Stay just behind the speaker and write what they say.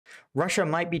Russia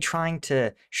might be trying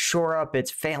to shore up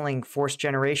its failing force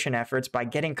generation efforts by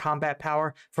getting combat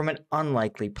power from an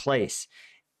unlikely place.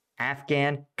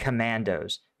 Afghan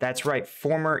commandos. That's right,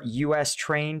 former US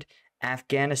trained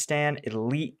Afghanistan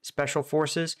elite special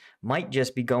forces might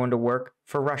just be going to work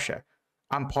for Russia.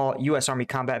 I'm Paul, U.S. Army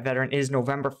combat veteran. It is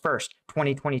November 1st,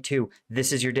 2022.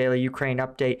 This is your daily Ukraine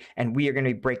update, and we are going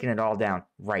to be breaking it all down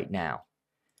right now.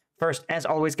 First, as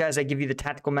always, guys, I give you the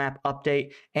tactical map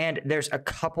update, and there's a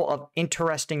couple of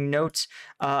interesting notes.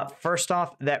 First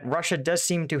off, that Russia does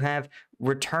seem to have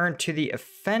returned to the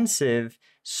offensive,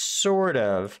 sort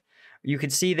of. You can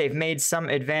see they've made some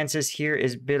advances. Here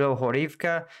is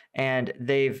Bilohorivka, and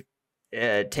they've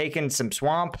taken some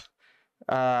swamp.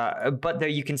 But there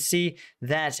you can see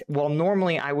that while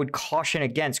normally I would caution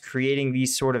against creating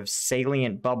these sort of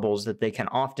salient bubbles, that they can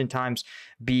oftentimes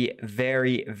be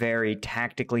very, very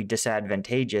tactically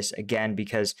disadvantageous, again,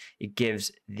 because it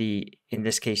gives in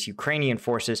this case, Ukrainian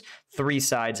forces, three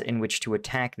sides in which to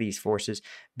attack these forces.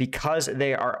 Because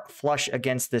they are flush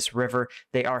against this river,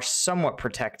 they are somewhat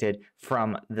protected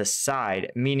from the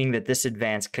side, meaning that this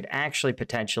advance could actually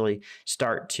potentially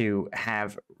start to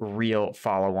have real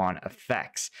follow-on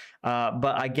effects.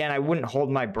 But again, I wouldn't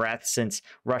hold my breath since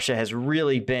Russia has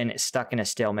really been stuck in a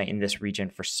stalemate in this region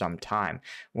for some time.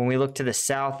 When we look to the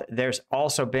south, there's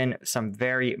also been some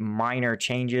very minor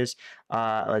changes.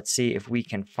 Let's see if we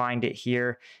can find it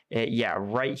here. Yeah,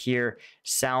 right here,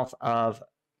 south of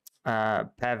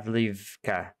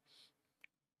Pavlivka.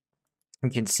 You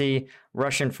can see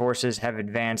Russian forces have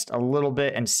advanced a little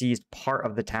bit and seized part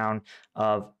of the town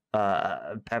of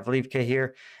Pavlivka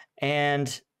here.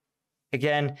 And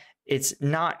again,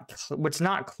 what's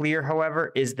not clear,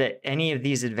 however, is that any of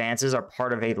these advances are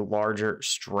part of a larger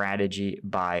strategy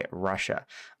by Russia.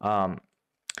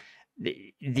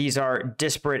 These are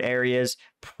disparate areas,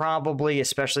 probably,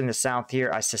 especially in the south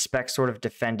here, I suspect sort of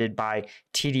defended by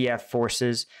TDF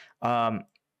forces. The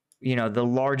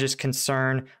largest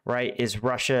concern, right, is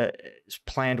Russia's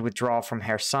planned withdrawal from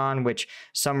Kherson, which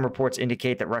some reports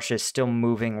indicate that Russia is still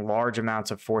moving large amounts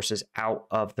of forces out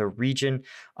of the region.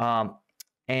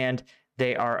 And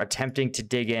they are attempting to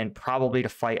dig in, probably to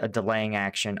fight a delaying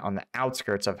action on the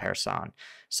outskirts of Kherson.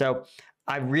 So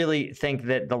I really think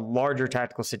that the larger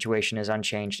tactical situation is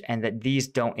unchanged and that these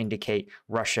don't indicate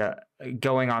Russia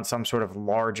going on some sort of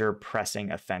larger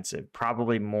pressing offensive,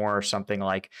 probably more something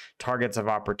like targets of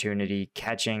opportunity,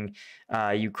 catching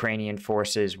Ukrainian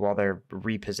forces while they're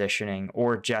repositioning,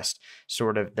 or just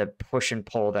sort of the push and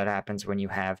pull that happens when you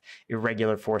have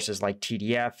irregular forces like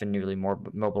TDF and newly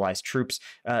mobilized troops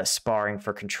sparring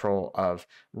for control of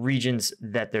regions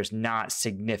that there's not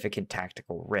significant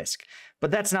tactical risk. But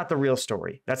that's not the real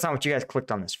story. That's not what you guys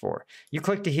clicked on this for. You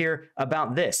clicked to hear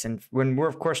about this. And when we're,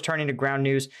 of course, turning to ground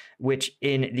news, which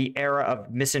in the era of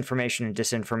misinformation and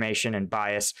disinformation and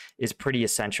bias is pretty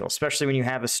essential, especially when you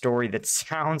have a story that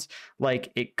sounds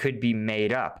like it could be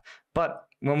made up. But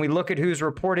when we look at who's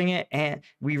reporting it, and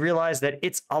we realize that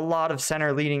it's a lot of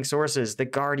center leading sources, The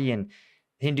Guardian,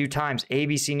 Hindu Times,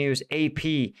 ABC News,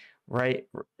 AP, right?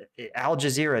 Al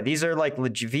Jazeera. These are like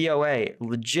VOA,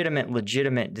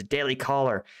 legitimate, the Daily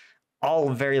Caller, all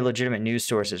very legitimate news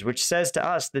sources, which says to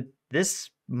us that this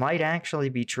might actually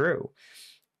be true.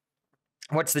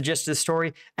 What's the gist of the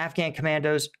story? Afghan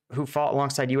commandos who fought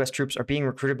alongside U.S. troops are being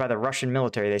recruited by the Russian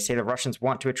military. They say the Russians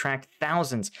want to attract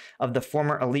thousands of the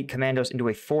former elite commandos into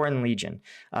a foreign legion.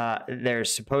 They're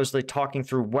supposedly talking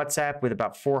through WhatsApp with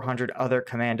about 400 other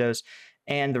commandos,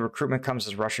 and the recruitment comes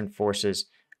as Russian forces,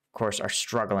 of course, are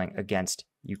struggling against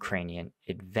Ukrainian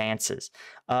advances.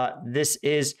 This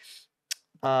is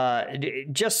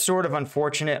just sort of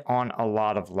unfortunate on a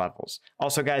lot of levels.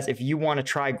 Also, guys, if you want to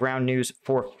try ground news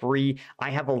for free, I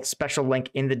have a special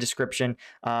link in the description.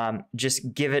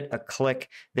 Just give it a click.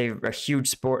 They're a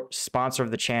huge sponsor of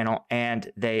the channel,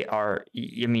 and they are,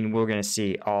 I mean, we're going to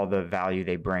see all the value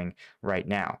they bring right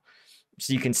now.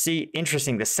 So you can see,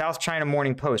 interesting, the South China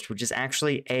Morning Post, which is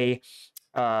actually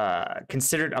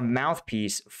considered a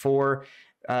mouthpiece for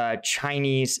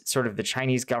Chinese, sort of the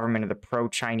Chinese government, of the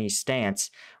pro-Chinese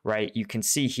stance, right? You can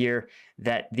see here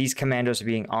that these commandos are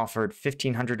being offered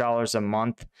 $1,500 a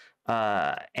month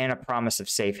and a promise of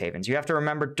safe havens. You have to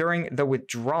remember, during the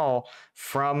withdrawal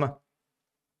from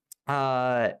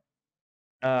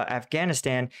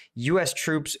Afghanistan, U.S.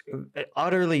 troops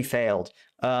utterly failed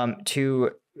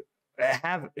to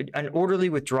have an orderly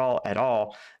withdrawal at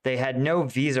all. They had no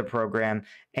visa program,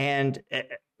 and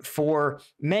for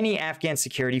many Afghan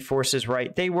security forces,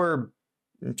 right, they were,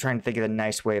 I'm trying to think of a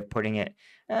nice way of putting it,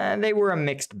 they were a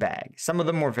mixed bag. Some of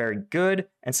them were very good,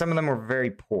 and some of them were very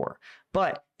poor.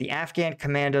 But the Afghan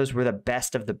commandos were the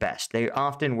best of the best. They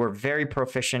often were very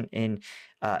proficient in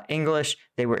English.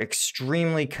 They were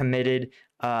extremely committed,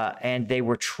 and they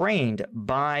were trained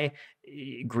by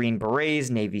Green Berets,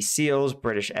 Navy SEALs,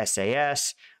 British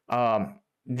SAS.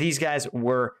 These guys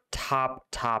were top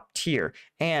tier,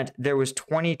 and there was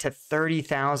 20 to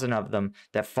 30,000 of them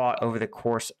that fought over the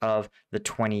course of the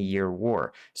 20-year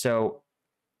war. So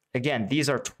again, these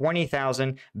are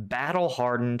 20,000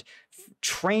 battle-hardened,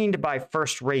 trained by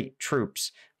first-rate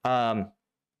troops,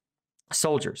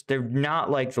 soldiers. They're not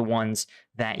like the ones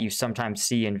that you sometimes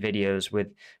see in videos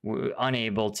with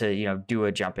unable to, do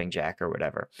a jumping jack or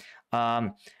whatever.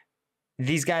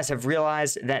 These guys have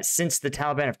realized that since the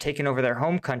Taliban have taken over their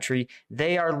home country,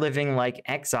 they are living like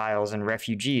exiles and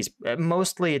refugees.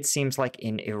 Mostly, it seems like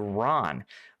in Iran,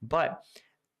 but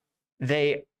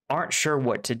they aren't sure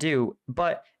what to do.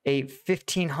 But a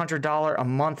 $1,500 a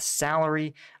month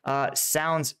salary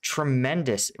sounds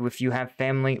tremendous if you have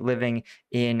family living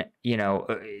in,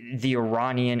 the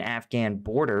Iranian-Afghan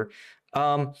border.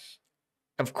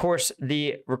 Of course,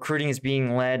 the recruiting is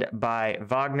being led by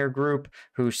Wagner Group,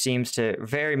 who seems to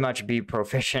very much be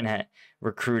proficient at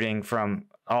recruiting from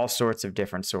all sorts of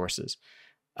different sources.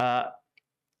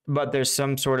 But there's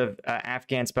some sort of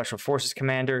Afghan Special Forces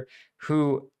commander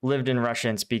who lived in Russia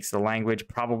and speaks the language,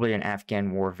 probably an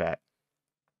Afghan war vet.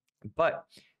 But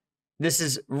this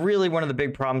is really one of the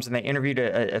big problems, and they interviewed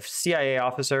a CIA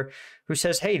officer who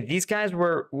says, hey, these guys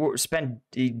were spent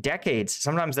decades,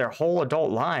 sometimes their whole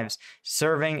adult lives,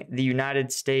 serving the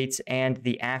United States and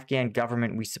the Afghan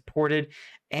government we supported,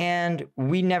 and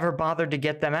we never bothered to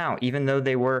get them out, even though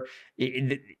they were,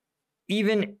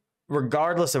 even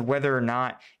regardless of whether or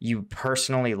not you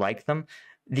personally like them,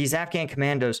 these Afghan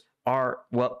commandos are,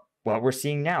 well, what we're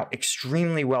seeing now,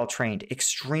 extremely well trained,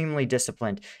 extremely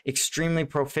disciplined, extremely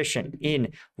proficient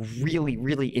in really,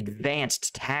 really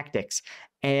advanced tactics.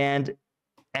 And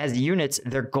as units,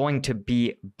 they're going to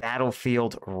be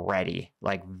battlefield ready,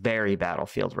 like very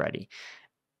battlefield ready.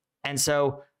 And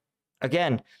so,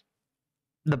 again,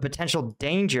 the potential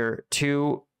danger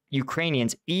to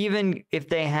Ukrainians, even if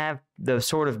they have the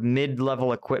sort of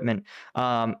mid-level equipment,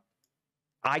 I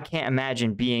can't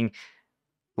imagine being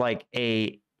like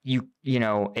a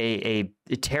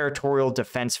territorial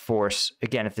defense force.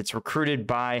 Again, if it's recruited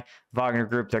by Wagner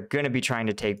Group, they're going to be trying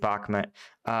to take Bakhmut.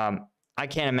 I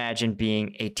can't imagine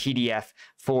being a TDF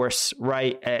force,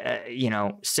 right?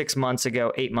 6 months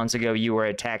ago, 8 months ago, you were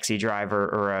a taxi driver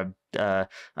or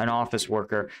an office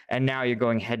worker, and now you're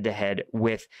going head to head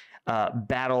with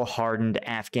battle-hardened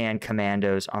Afghan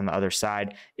commandos on the other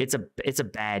side. It's a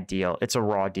bad deal. It's a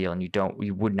raw deal, and you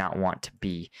would not want to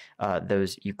be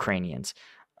those Ukrainians.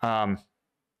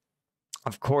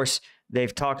 Of course,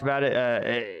 they've talked about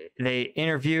it. They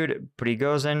interviewed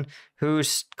Prigozhin, who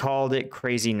called it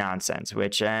crazy nonsense,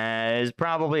 which is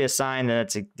probably a sign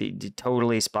that it's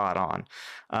totally spot on.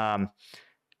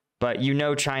 But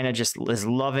China just is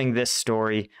loving this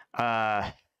story.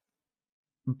 But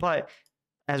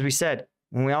as we said,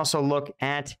 when we also look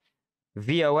at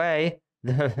VOA,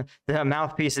 the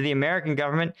mouthpiece of the American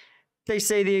government, they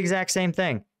say the exact same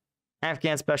thing.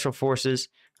 Afghan Special Forces,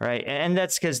 right? And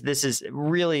that's because this is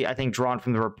really, I think, drawn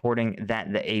from the reporting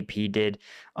that the AP did.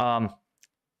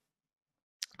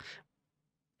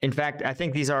 In fact, I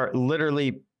think these are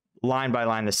literally line by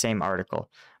line the same article.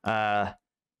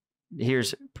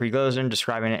 Here's Prigozhin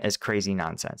describing it as crazy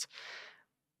nonsense.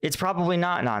 It's probably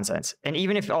not nonsense. And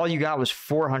even if all you got was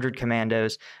 400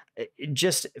 commandos,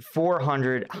 just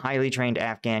 400 highly trained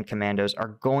Afghan commandos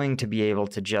are going to be able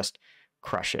to just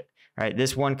crush it. Right.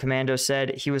 This one commando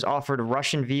said he was offered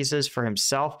Russian visas for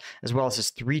himself, as well as his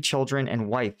 3 children and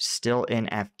wife still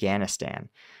in Afghanistan.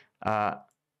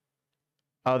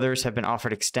 Others have been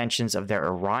offered extensions of their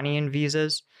Iranian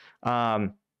visas.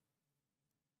 And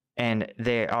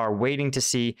they are waiting to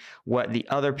see what the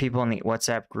other people in the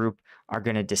WhatsApp group are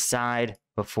going to decide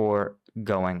before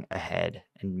going ahead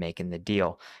and making the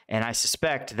deal. And I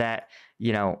suspect that,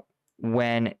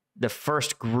 when the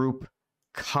first group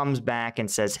comes back and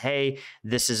says, hey,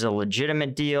 this is a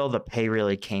legitimate deal, the pay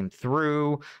really came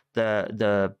through,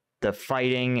 the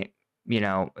fighting,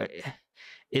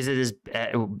 is it as,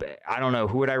 I don't know,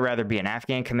 who would I rather be, an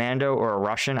Afghan commando or a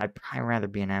Russian? I'd probably rather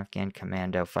be an Afghan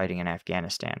commando fighting in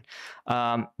Afghanistan.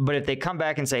 But if they come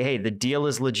back and say, hey, the deal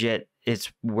is legit,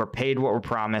 we're paid what we're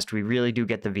promised, we really do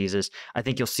get the visas, I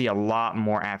think you'll see a lot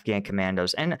more Afghan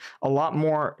commandos and a lot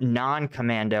more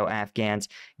non-commando Afghans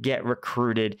get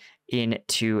recruited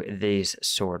into these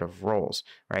sort of roles,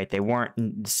 right? They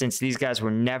weren't, since these guys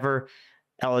were never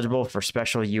eligible for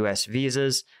special U.S.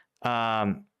 visas,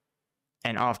 and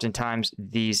oftentimes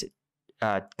these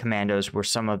commandos were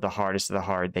some of the hardest of the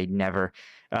hard. They never,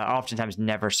 oftentimes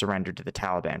never surrendered to the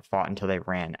Taliban, fought until they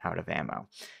ran out of ammo.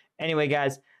 Anyway,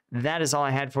 guys, that is all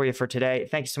I had for you for today.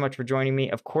 Thank you so much for joining me.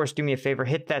 Of course, do me a favor,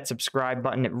 hit that subscribe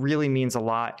button. It really means a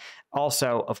lot.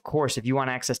 Also, of course, if you want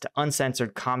access to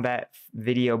uncensored combat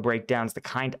video breakdowns, the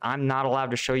kind I'm not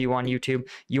allowed to show you on YouTube,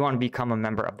 you want to become a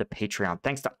member of the Patreon.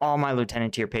 Thanks to all my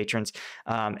Lieutenant tier patrons.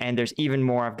 And there's even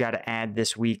more I've got to add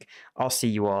this week. I'll see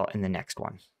you all in the next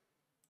one.